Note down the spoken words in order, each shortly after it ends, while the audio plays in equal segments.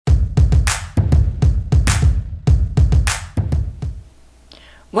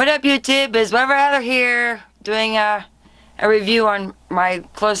What up, YouTube? Is Weather Heather here doing a review on my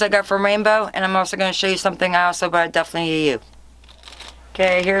clothes I got from Rainbow, and I'm also going to show you something I also bought definitely to you.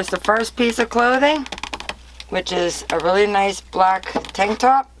 Okay, here's the first piece of clothing, which is a really nice black tank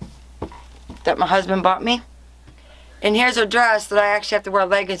top that my husband bought me. And here's a dress that I actually have to wear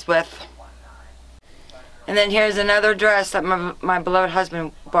leggings with. And then here's another dress that my beloved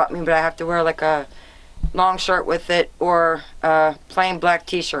husband bought me, but I have to wear like a long shirt with it or a plain black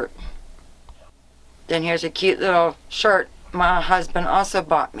t-shirt. Then here's a cute little shirt my husband also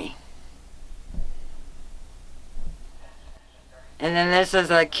bought me. And then this is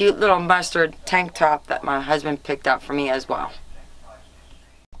a cute little mustard tank top that my husband picked out for me as well.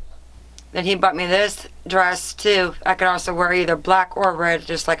 Then he bought me this dress too. I could also wear either black or red,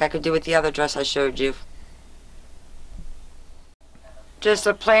 just like I could do with the other dress I showed you. Just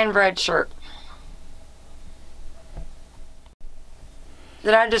a plain red shirt.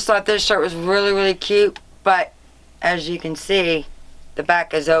 Then I just thought this shirt was really cute, but as you can see, the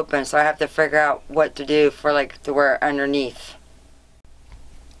back is open, so I have to figure out what to do for like to wear underneath.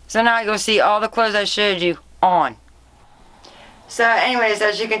 So now you'll see all the clothes I showed you on. So anyways,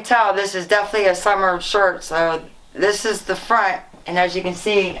 as you can tell, this is definitely a summer shirt. So this is the front, and as you can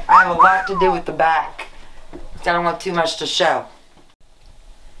see, I have a lot to do with the back. I don't want too much to show.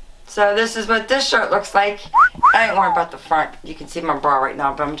 So this is what this shirt looks like. I ain't worried about the front. You can see my bra right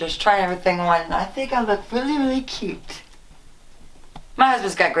now, but I'm just trying everything on, and I think I look really cute. My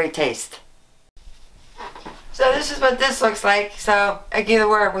husband's got great taste. So this is what this looks like. So I can either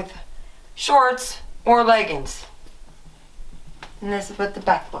wear it with shorts or leggings. And this is what the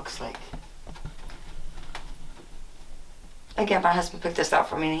back looks like. Again, my husband picked this out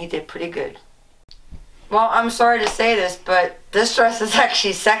for me and he did pretty good. Well, I'm sorry to say this, but this dress is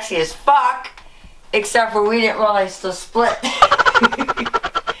actually sexy as fuck, except for we didn't realize the split.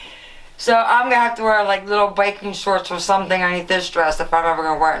 So I'm gonna have to wear like little biking shorts or something underneath this dress if I'm ever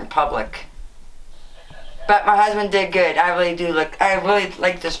gonna wear it in public. But my husband did good. I really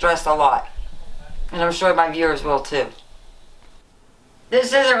like this dress a lot. And I'm sure my viewers will too.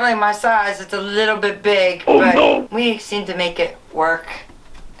 This isn't really my size, it's a little bit big, but we seem to make it work.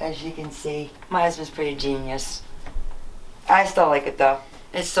 As you can see, my husband's pretty genius. I still like it though.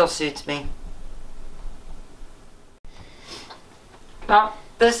 It still suits me. Well,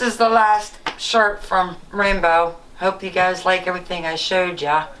 this is the last shirt from Rainbow. Hope you guys like everything I showed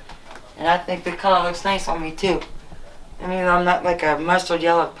ya. And I think the color looks nice on me too. I mean, I'm not like a mustard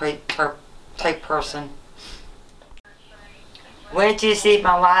yellow type person. Wait till you see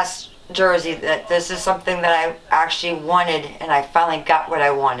my last jersey. That this is something that I actually wanted, and I finally got what I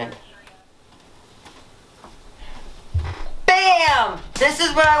wanted. Bam! This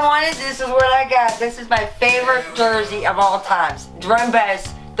is what I wanted. This is what I got. This is my favorite jersey of all times. Jerome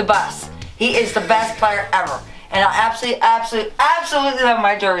Bettis, the bus. He is the best player ever, and I absolutely love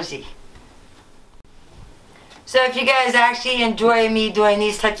my jersey. So if you guys actually enjoy me doing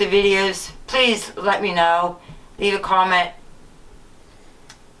these types of videos, please let me know. Leave a comment.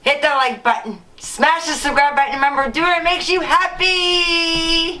 Hit that like button. Smash the subscribe button. Remember, do it makes you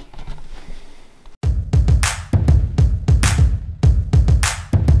happy.